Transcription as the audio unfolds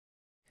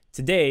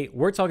Today,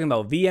 we're talking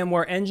about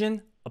VMware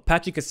Engine,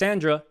 Apache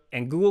Cassandra,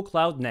 and Google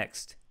Cloud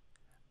Next.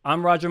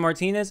 I'm Roger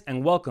Martinez,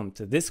 and welcome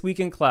to This Week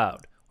in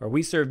Cloud, where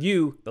we serve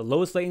you the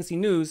lowest latency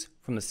news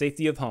from the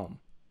safety of home.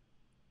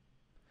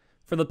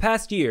 For the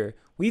past year,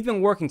 we've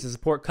been working to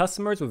support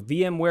customers with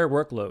VMware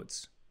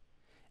workloads.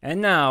 And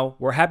now,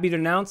 we're happy to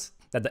announce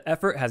that the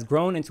effort has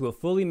grown into a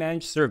fully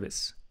managed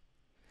service.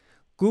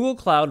 Google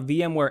Cloud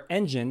VMware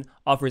Engine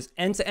offers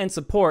end-to-end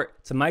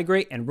support to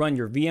migrate and run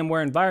your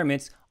VMware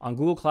environments on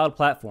Google Cloud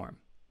Platform.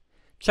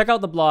 Check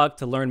out the blog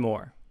to learn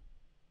more.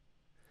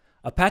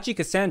 Apache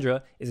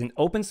Cassandra is an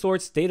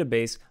open-source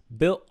database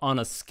built on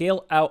a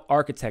scale-out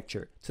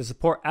architecture to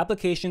support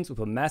applications with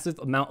a massive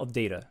amount of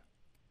data.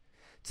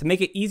 To make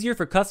it easier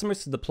for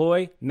customers to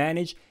deploy,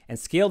 manage, and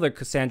scale their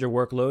Cassandra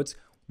workloads,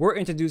 we're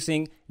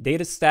introducing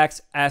DataStax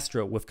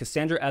Astro with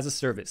Cassandra as a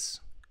service.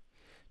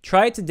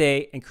 Try it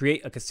today and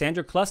create a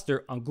Cassandra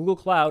cluster on Google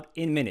Cloud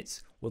in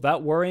minutes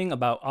without worrying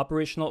about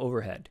operational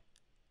overhead.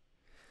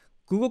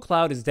 Google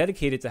Cloud is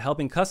dedicated to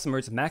helping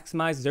customers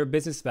maximize their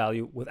business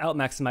value without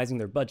maximizing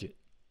their budget.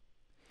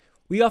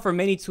 We offer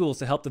many tools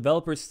to help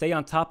developers stay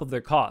on top of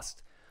their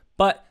cost,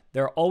 but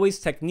there are always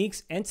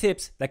techniques and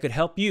tips that could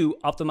help you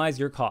optimize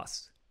your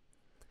costs.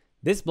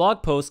 This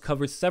blog post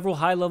covers several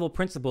high-level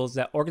principles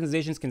that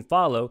organizations can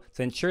follow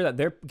to ensure that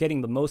they're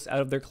getting the most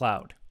out of their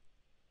cloud.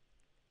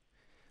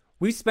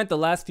 We've spent the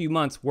last few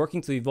months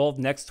working to evolve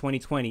Next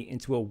 2020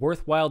 into a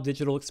worthwhile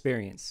digital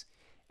experience,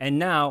 and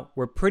now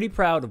we're pretty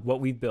proud of what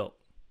we've built.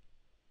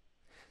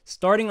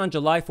 Starting on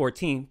July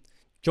 14th,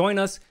 join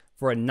us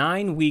for a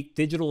 9-week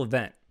digital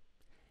event.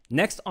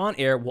 Next On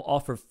Air will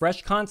offer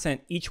fresh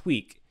content each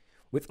week,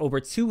 with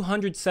over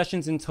 200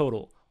 sessions in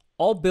total,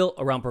 all built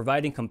around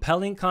providing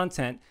compelling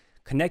content,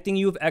 connecting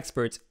you with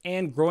experts,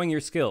 and growing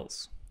your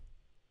skills.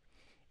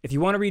 If you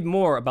want to read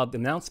more about the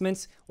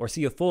announcements or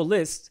see a full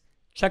list,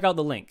 check out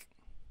the link.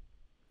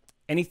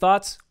 Any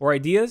thoughts or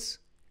ideas?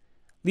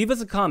 Leave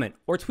us a comment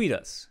or tweet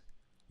us.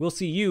 We'll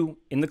see you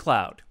in the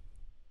cloud.